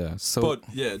immigration. Yeah. So, But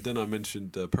yeah, then I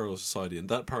mentioned parallel society, and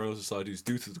that parallel society is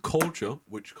due to the culture,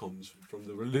 which comes from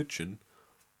the religion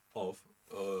of.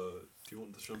 Do you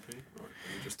want the champagne? Right,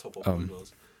 let me just top up my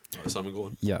glass. Right, Simon, go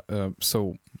on. yeah.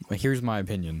 So here's my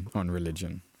opinion on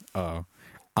religion.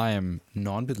 I am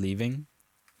non-believing.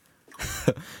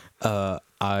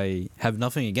 I have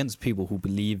nothing against people who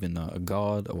believe in a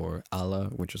god or Allah,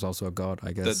 which is also a god,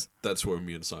 I guess. That's where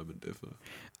me and Simon differ.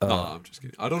 Nah, I'm just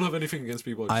kidding. I don't have anything against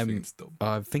people. I just think it's dumb.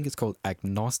 I think it's called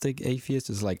agnostic atheist.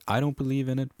 It's like, I don't believe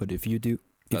in it, but if you do,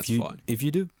 That's fine. If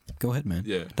you do, go ahead, man.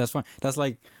 Yeah. That's fine. That's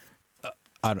like,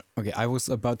 I was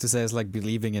about to say it's like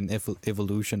believing in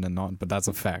evolution and not, but that's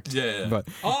a fact. Yeah. But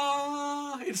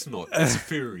It's not. It's a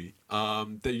theory.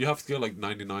 That you have to get like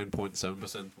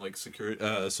 99.7% like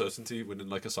certainty within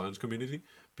like a science community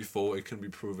before it can be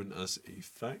proven as a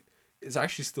fact. It's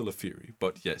actually still a theory,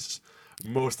 but yes,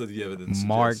 most of the evidence.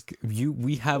 Mark, suggests-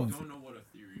 we I have don't know what a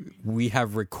theory means. we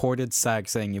have recorded Zach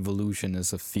saying evolution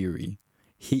is a theory.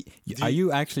 Are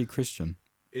you actually Christian?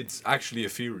 it's actually a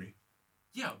theory.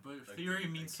 Yeah, but theory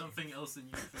means something else than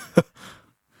you think.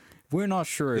 We're not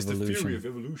sure It's the evolution. theory of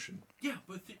evolution. Yeah,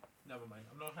 but never mind.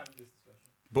 I'm not having this discussion.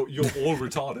 But you're all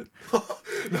retarded.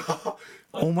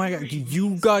 Oh my god,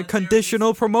 you got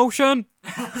conditional promotion?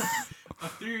 A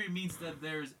theory means that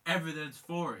there's evidence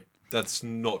for it. That's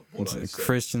not what I said.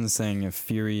 Christian saying a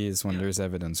theory is when Yeah. there's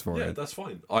evidence for Yeah, it. that's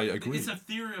fine. I agree. It's a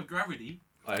theory of gravity.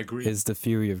 I agree. Is the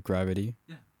theory of gravity.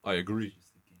 I agree.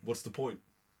 What's the point?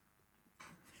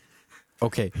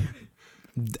 Okay.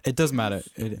 It doesn't matter.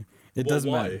 It Well,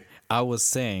 doesn't why? matter. I was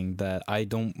saying that I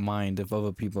don't mind if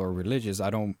other people are religious.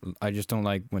 I just don't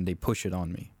like when they push it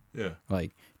on me. Yeah.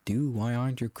 Like, dude, why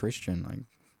aren't you Christian? Like,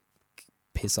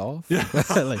 piss off. Yeah.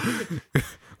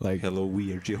 like Hello,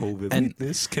 we are Jehovah's And-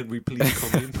 Witness. Can we please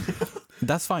come in?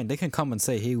 that's fine. They can come and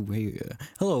say, "Hey,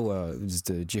 hello, this is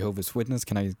the Jehovah's Witness.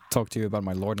 Can I talk to you about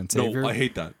my Lord and Savior?" No, I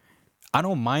hate that. I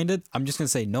don't mind it. I'm just gonna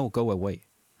say no. Go away.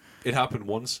 It happened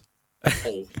once.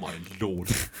 Oh my lord!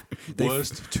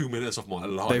 Worst 2 minutes of my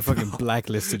life. They fucking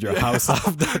blacklisted your house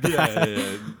after.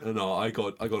 yeah. No, I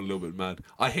got a little bit mad.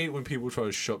 I hate when people try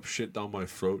to shove shit down my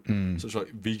throat. So it's like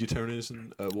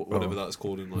vegetarianism, whatever that's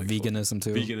called in like Veganism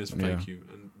too. Veganism, Yeah. thank you,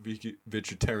 and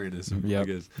vegetarianism. Yeah. I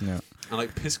guess. Yeah. And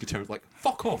like piscatarian, like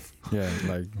fuck off. Yeah.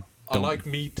 Like I Don't- like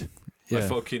meat. Yeah.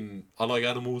 I like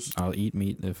animals. I'll eat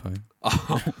meat if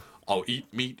I. I'll eat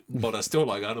meat, but I still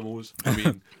like animals. I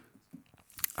mean,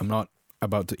 I'm not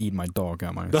about to eat my dog,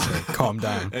 am I? So calm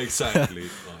down. exactly.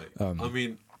 Like, I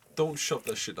mean, don't shove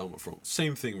that shit down my throat.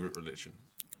 Same thing with religion.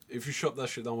 If you shove that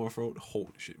shit down my throat,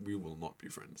 holy shit, we will not be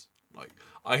friends. Like,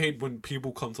 I hate when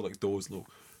people come to like doors and go,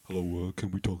 hello,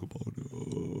 can we talk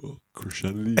about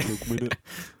Christianity for a minute?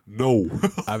 No.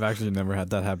 I've actually never had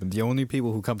that happen. The only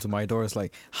people who come to my door is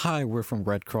like, "Hi, we're from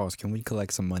Red Cross. Can we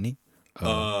collect some money?"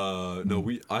 No,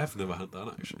 I have never had that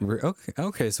actually.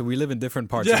 Okay, so we live in different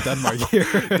parts of Denmark here.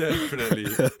 Definitely.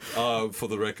 For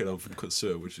the record, I'm from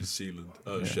Korsør, which is Zealand.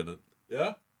 Sjælland.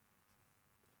 Yeah?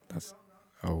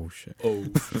 Oh shit. Oh.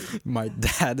 My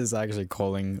dad is actually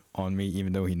calling on me,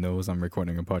 even though he knows I'm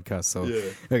recording a podcast. So, Yeah.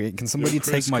 okay, can somebody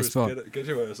Chris, take my Chris, spot? Get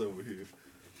your ass over here.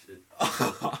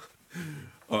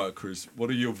 Alright, Chris, what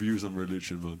are your views on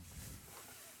religion,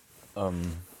 man?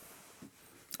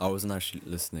 I wasn't actually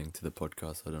listening to the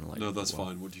podcast. I don't like. No, that's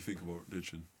fine. What do you think about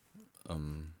religion?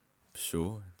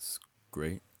 Sure, it's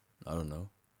great. I don't know.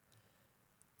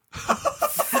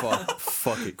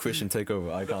 fuck it, Christian, take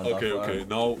over. I can't. Okay.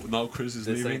 Now Chris is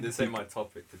leaving. This ain't my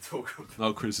topic to talk about.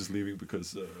 Now Chris is leaving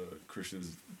because Christian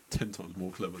is 10 times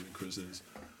more clever than Chris is.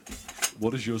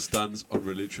 What is your stance on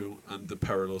religion and the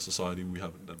parallel society we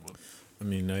have in Denmark? I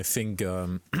mean, I think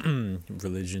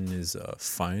religion is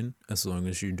fine as long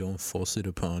as you don't force it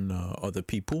upon other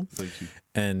people. Thank you.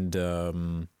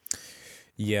 And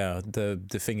yeah,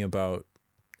 the thing about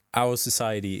our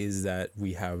society is that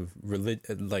we have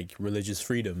religious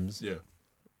freedoms, Yeah.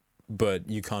 but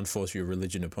you can't force your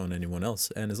religion upon anyone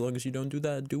else. And as long as you don't do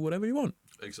that, do whatever you want.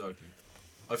 Exactly.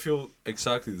 I feel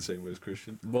exactly the same way as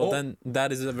Christian. Well, then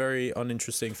that is a very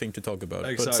uninteresting thing to talk about.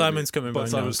 Exactly. But Simon's coming back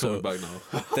now. coming back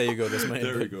now. There you go. That's my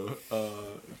There we input.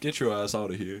 go. Get your ass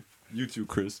out of here. You too,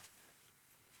 Chris.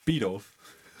 Beat off.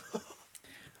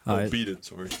 Beat it,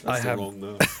 sorry. That's the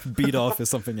wrong Beat off is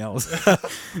something else.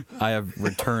 I have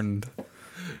returned.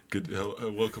 Good.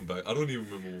 Welcome back. I don't even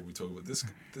remember what we talked about. This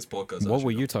podcast. What actually-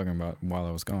 were you talking about while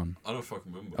I was gone? I don't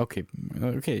fucking remember.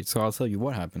 Okay. So I'll tell you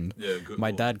what happened. Yeah, good. My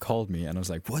Well, dad called me and I was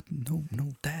like, "What? No,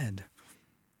 Dad."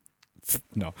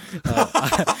 No.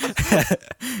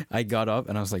 I got up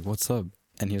and I was like, "What's up?"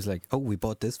 And he was like, "Oh, we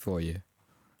bought this for you."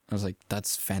 I was like,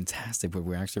 "That's fantastic!" But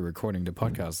we're actually recording the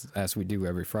podcast as we do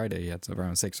every Friday at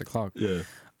around 6:00. Yeah.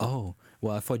 Oh,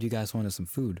 well, I thought you guys wanted some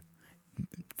food.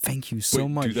 Thank you so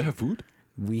Wait, much. Do they have food?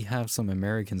 We have some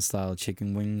American style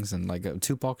chicken wings and like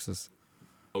 2 boxes.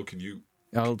 Oh, can you?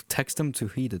 I'll text them to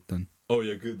heat it then. Oh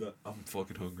yeah, good. I'm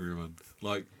fucking hungry, man.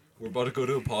 Like we're about to go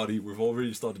to a party. We've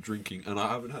already started drinking, and I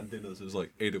haven't had dinner since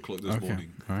like 8:00 this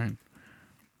morning. All right.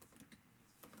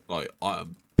 Like I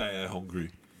am bare hungry.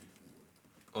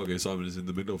 Okay, Simon is in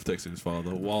the middle of texting his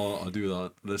father. While I do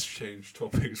that, let's change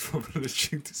topics from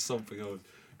religion to something else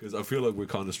because I feel like we're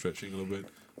kind of stretching a little bit.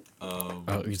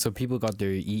 So people got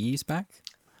their EEs back?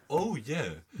 Oh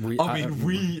yeah.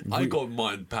 I got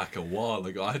mine back a while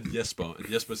ago. I had Jesper, and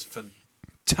Jesper's a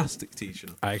fantastic teacher.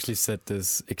 I actually said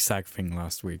this exact thing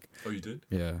last week. Oh, you did?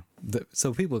 Yeah.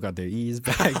 So people got their EEs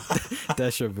back.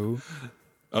 Deja vu.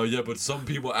 Oh yeah, but some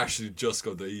people actually just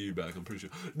got their EU back. I'm pretty sure.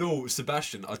 No,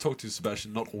 Sebastian. I talked to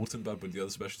Sebastian, not Altenberg, but the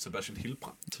other Sebastian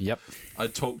Hilbrandt. Yep. I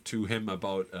talked to him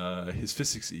about his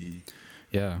physics EE,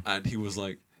 Yeah. and he was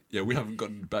like, "Yeah, we haven't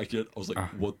gotten it back yet." I was like,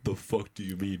 "What the fuck do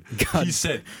you mean?" God. He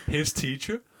said his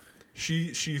teacher,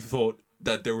 she thought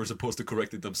that they were supposed to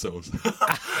correct it themselves.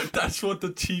 That's what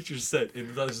the teacher said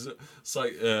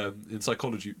in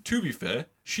psychology. To be fair,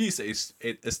 she's a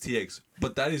STX,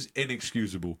 but that is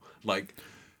inexcusable. Like,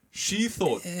 she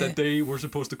thought that they were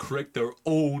supposed to correct their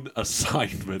own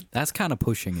assignment. That's kind of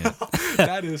pushing it.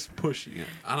 That is pushing it.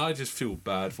 And I just feel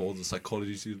bad for all the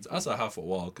psychology students, as I have for a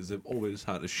while, because they've always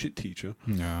had a shit teacher.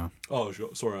 Yeah. Oh,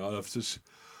 sorry, I have to...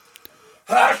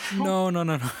 No.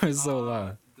 It's so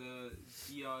loud. The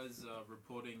DR is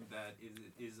reporting that it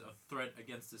is a threat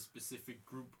against a specific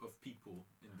group of people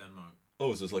in Denmark.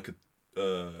 Oh, so it's like a...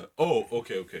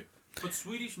 okay. But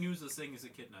Swedish news is saying it's a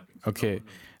kidnapping. Okay. No one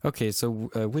knows. Okay,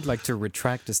 so we'd like to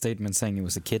retract the statement saying it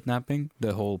was a kidnapping,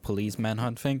 the whole police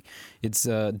manhunt thing. It's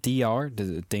DR,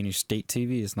 the Danish state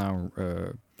TV, is now,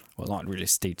 well, not really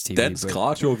state TV, Dansk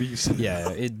but radioavis.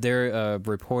 yeah, they're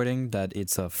reporting that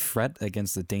it's a threat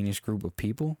against the Danish group of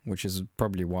people, which is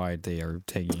probably why they are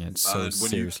taking it so when you-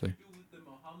 seriously. To do with the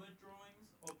Mohammed drawings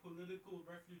or political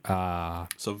refugees? Ah,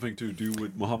 Something to do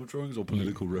with Mohammed drawings or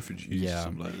political refugees. Yeah.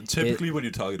 Something like that. Typically, when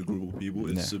you target a group of people,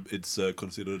 it's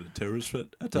considered a terrorist threat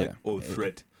attack Yeah. or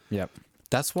threat, yep.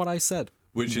 That's what I said.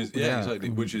 which is Yeah. exactly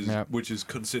Yeah. which is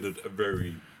considered a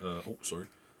very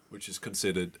which is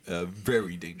considered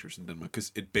very dangerous in Denmark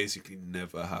because it basically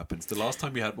never happens. The last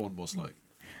time we had one was like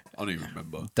I don't even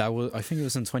remember. That was, I think it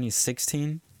was in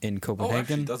 2016 in Oh, Copenhagen.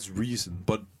 actually, that's recent.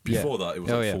 But before that, it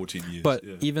was Oh, like yeah. 14 years. But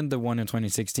yeah. even the one in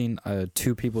 2016,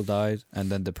 2 people died, and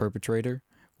then the perpetrator,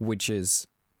 which is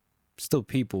still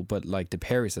people, but like the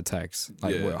Paris attacks,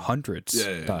 like Yeah. where hundreds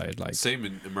yeah. died. Like Same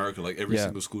in America. Like every Yeah.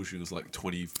 single school shooting is like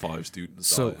 25 students.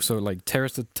 so, died. so like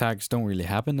terrorist attacks don't really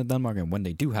happen in Denmark, and when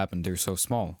they do happen, they're so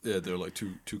small. Yeah, they're like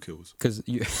two kills. Because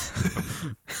you,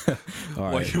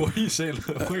 all right, Why are you saying?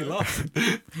 Why are you laughing?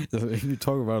 you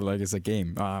talk about it like it's a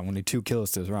game. Only 2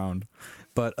 kills this round,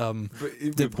 but But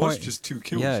it, The it was point- just 2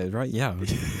 kills. yeah, right, yeah,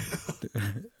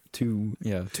 2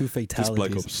 Just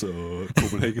Black fatalities. Ops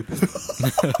Copenhagen.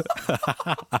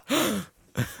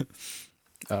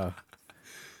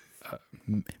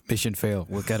 Mission fail.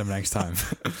 We'll get them next time.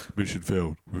 Mission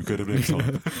failed. We'll get it next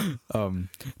time.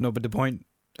 No, but the point,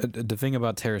 the thing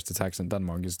about terrorist attacks in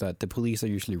Denmark is that the police are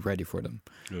usually ready for them.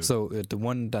 Yeah. So the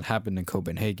one that happened in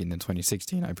Copenhagen in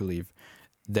 2016, I believe,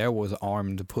 there was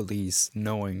armed police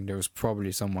knowing there was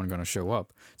probably someone going to show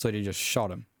up. So they just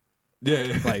shot him.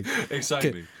 yeah, Like,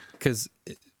 exactly. Because,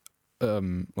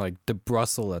 like, the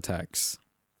Brussels attacks,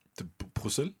 The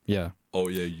Bruxelles? yeah, Oh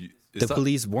yeah. Is the that,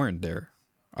 police weren't there,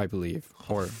 I believe.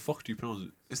 How Or the fuck do you pronounce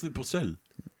it? Isn't it Bruxelles?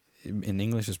 in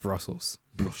English, it's Brussels.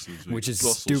 Brussels. Which is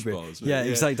Brussels stupid. sprouts, Yeah,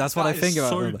 exactly. That's what I think about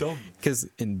So it. dumb. Because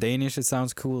in Danish, it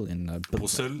sounds cool. In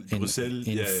Bruxelles. in, Bruxelles.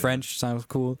 in yeah, yeah. French sounds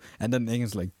cool, and then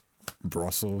English like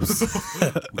Brussels.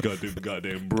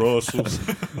 Goddamn Brussels.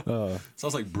 uh,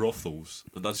 Sounds like brothels,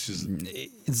 and that's just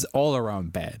it's all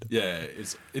around bad. yeah.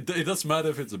 It doesn't matter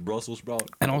if it's a Brussels sprout.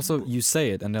 And also, you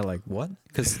say it, and they're like, "What?"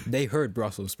 Because they heard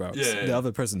Brussels sprouts. Yeah. The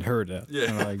other person heard it. Yeah.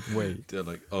 And they're like, "Wait."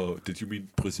 They're like, oh, did you mean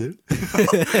Brazil?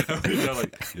 They're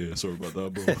like, yeah, sorry about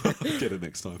that, bro. Get it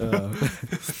next time.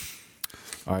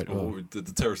 All right. Well, The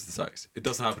terrorist attacks. It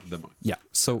doesn't happen in Denmark. yeah.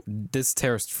 So this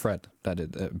terrorist threat that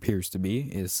it appears to be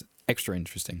is extra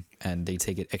interesting, and they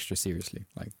take it extra seriously.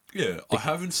 Like, Yeah, I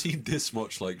haven't seen this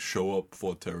much like show up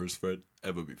for a terrorist threat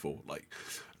ever before. Like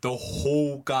the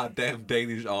whole goddamn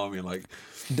Danish army, like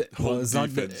whole it's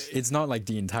defense. it's not like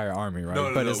the entire army, right?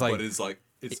 no, but no, it's like, but it's like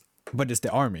it's but it's the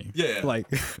army. yeah, Like,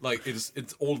 like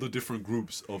it's all the different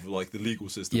groups of like the legal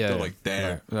system. Yeah, They're like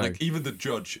there, right. like even the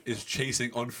judge is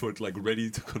chasing on foot, like ready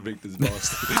to convict this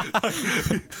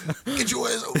bastard. Get your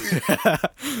ass over here!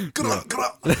 Get up, get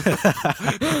up!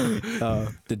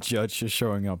 the judge is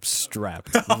showing up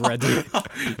strapped, ready.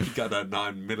 He got that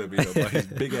 9mm by his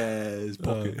big ass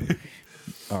pocket.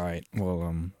 All right.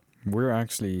 Well, we're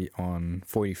actually on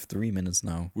 43 minutes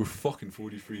now, We're fucking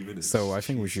 43 minutes. so I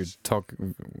think we should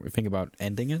think about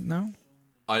ending it now.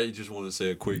 I just want to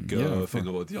say a quick Yeah, thing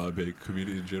about the IBA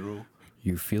community in general.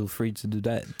 You feel free to do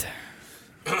that.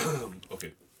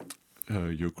 Okay.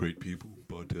 You're great people,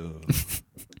 but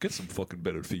get some fucking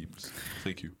better themes.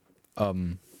 Thank you.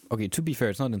 Okay, to be fair,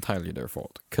 it's not entirely their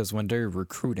fault, because when they're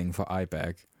recruiting for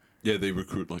IBAG, Yeah, they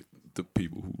recruit like the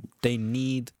people who. they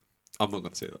need. I'm not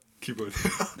gonna say that. Keep going.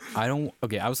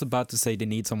 I was about to say they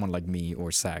need someone like me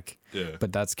or Zach, Yeah.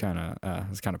 but that's kind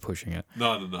of pushing it.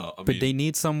 No. I But mean, they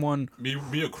need someone.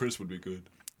 me or Chris would be good.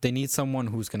 They need someone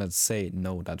who's gonna say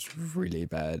no. That's really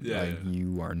bad. Yeah, like yeah.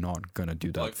 you are not gonna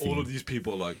do that. Like thing. all of these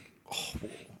people, are like, oh,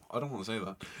 I don't want to say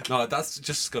that. No, that's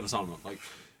just gonna sound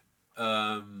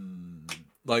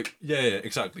like, yeah,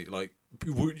 exactly. Like,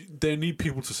 they need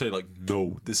people to say like,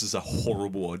 no, this is a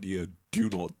horrible idea. Do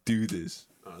not do this,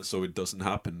 so it doesn't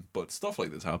happen. But stuff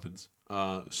like this happens.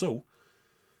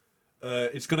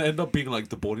 It's gonna end up being like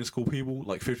the boarding school people.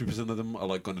 Like 50% of them are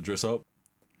like gonna dress up.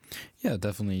 Yeah,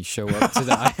 definitely show up to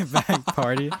the IBAG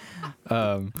party.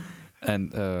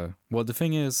 Well, the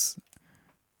thing is,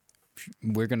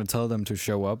 we're gonna tell them to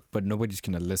show up, but nobody's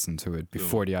gonna listen to it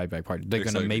before the IBAG party. They're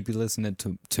Exactly. gonna maybe listen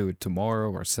to it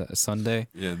tomorrow or Sunday.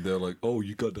 Yeah, and they're like, oh,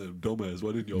 you goddamn dumbass.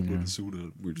 Why didn't you upload it sooner?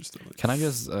 And we're just like, Can I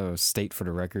just state for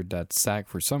the record that Zach,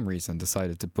 for some reason,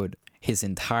 decided to put his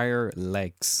entire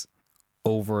legs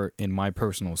over in my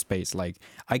personal space. Like,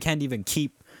 I can't even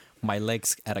keep my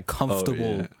legs at a Oh,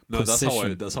 comfortable yeah. No,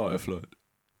 position. that's how I float.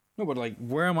 No, but like,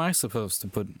 where am I supposed to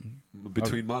put?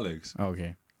 Between my legs.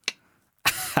 Okay.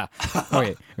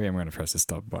 Okay, I'm gonna press the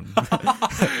stop button.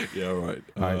 Yeah, all right.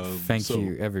 All right, thank so,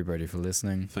 you everybody for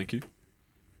listening. Thank you.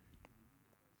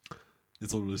 Jeg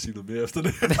tror, du vil sige noget mere efter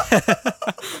det.